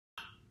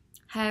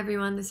Hi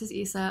everyone, this is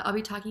Isa. I'll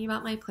be talking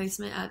about my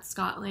placement at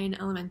Scott Lane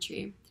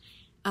Elementary.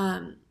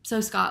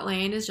 So Scott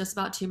Lane is just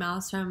about 2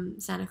 miles from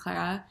Santa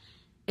Clara.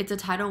 It's a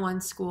Title I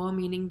school,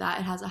 meaning that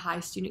it has a high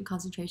student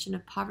concentration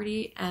of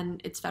poverty and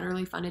it's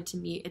federally funded to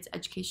meet its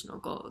educational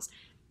goals.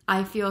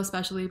 I feel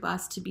especially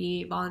blessed to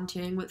be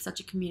volunteering with such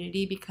a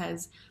community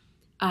because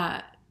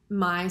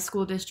my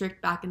school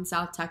district back in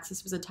South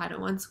Texas was a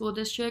Title I school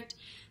district,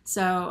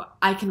 so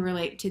I can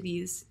relate to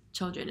these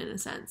children in a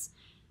sense.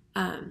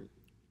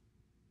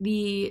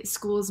 The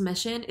school's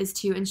mission is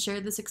to ensure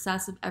the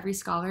success of every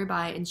scholar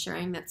by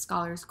ensuring that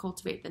scholars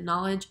cultivate the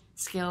knowledge,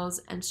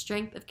 skills, and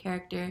strength of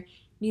character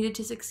needed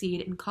to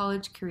succeed in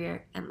college,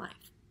 career, and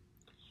life.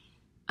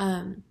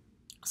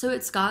 So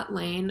at Scott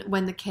Lane,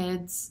 by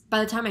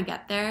the time I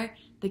get there,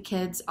 the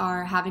kids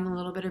are having a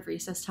little bit of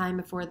recess time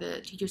before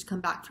the teachers come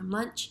back from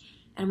lunch.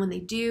 And when they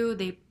do,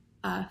 they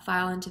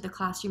file into the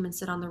classroom and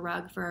sit on the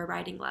rug for a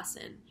writing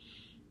lesson.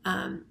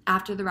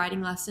 After the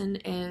writing lesson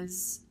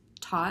is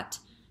taught,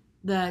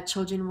 the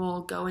children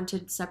will go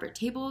into separate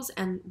tables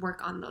and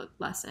work on the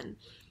lesson.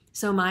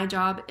 So my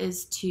job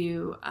is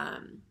to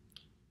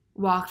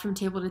walk from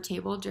table to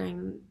table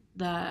during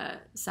the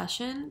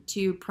session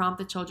to prompt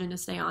the children to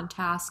stay on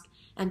task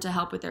and to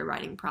help with their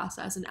writing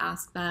process and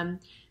ask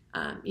them,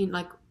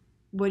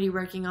 what are you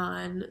working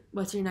on?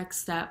 What's your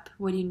next step?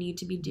 What do you need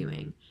to be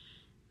doing?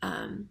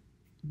 And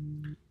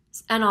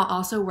I'll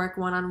also work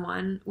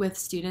one-on-one with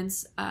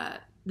students.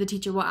 The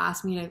teacher will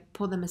ask me to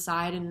pull them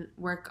aside and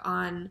work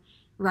on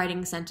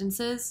writing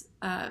sentences,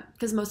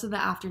 because most of the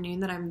afternoon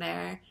that I'm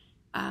there,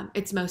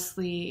 it's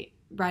mostly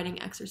writing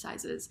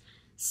exercises.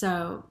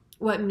 So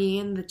what me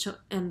and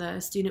the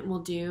student will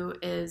do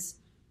is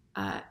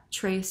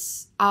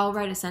I'll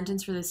write a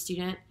sentence for the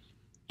student,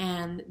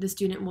 and the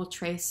student will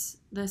trace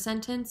the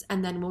sentence,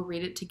 and then we'll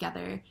read it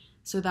together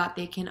so that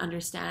they can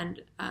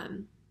understand,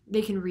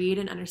 they can read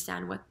and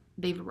understand what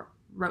they've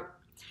wrote.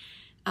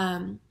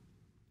 From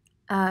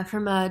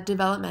a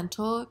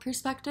developmental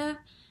perspective,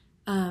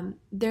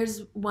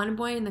 there's one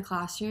boy in the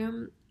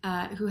classroom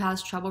who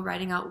has trouble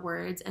writing out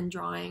words and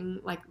drawing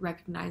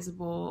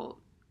recognizable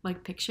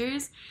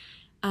pictures.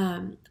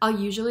 I'll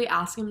usually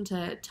ask him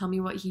to tell me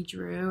what he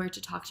drew or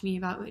to talk to me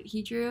about what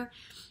he drew,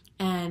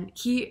 and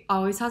he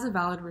always has a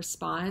valid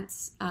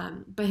response,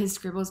 but his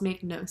scribbles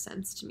make no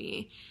sense to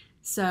me.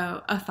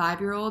 So a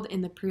 5-year-old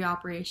in the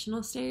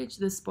pre-operational stage,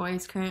 this boy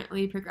is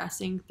currently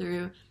progressing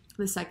through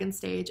the second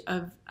stage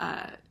of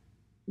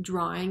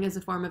drawing as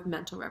a form of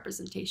mental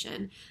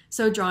representation.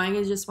 So drawing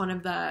is just one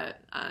of the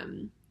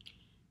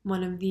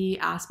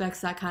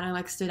aspects that kind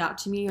of stood out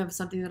to me of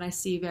something that I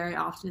see very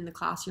often in the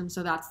classroom.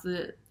 So that's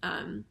the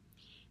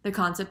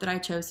concept that I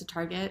chose to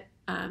target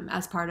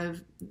as part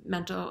of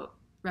mental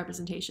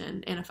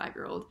representation in a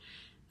 5-year-old.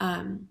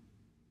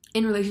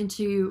 In relation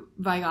to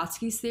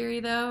Vygotsky's theory,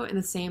 though, in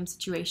the same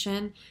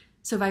situation,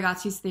 so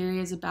Vygotsky's theory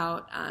is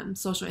about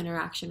social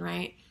interaction,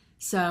 right?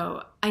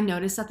 So I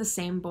noticed that the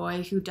same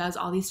boy who does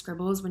all these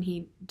scribbles when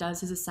he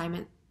does his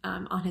assignment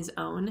on his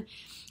own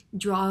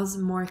draws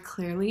more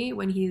clearly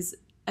when he's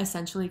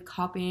essentially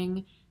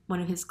copying one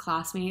of his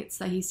classmates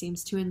that he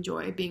seems to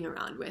enjoy being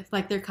around with.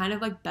 They're kind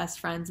of best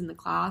friends in the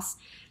class,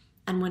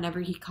 and whenever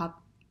he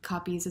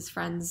copies his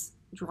friend's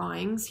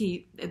drawings,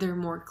 they're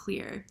more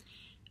clear.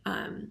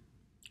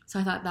 So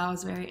I thought that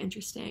was very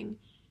interesting.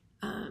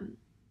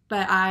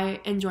 But I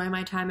enjoy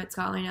my time at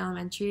Scott Lane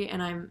Elementary,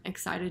 and I'm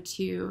excited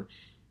to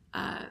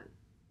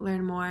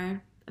learn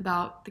more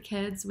about the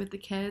kids, with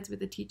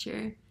the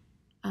teacher.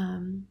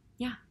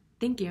 Yeah,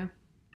 thank you.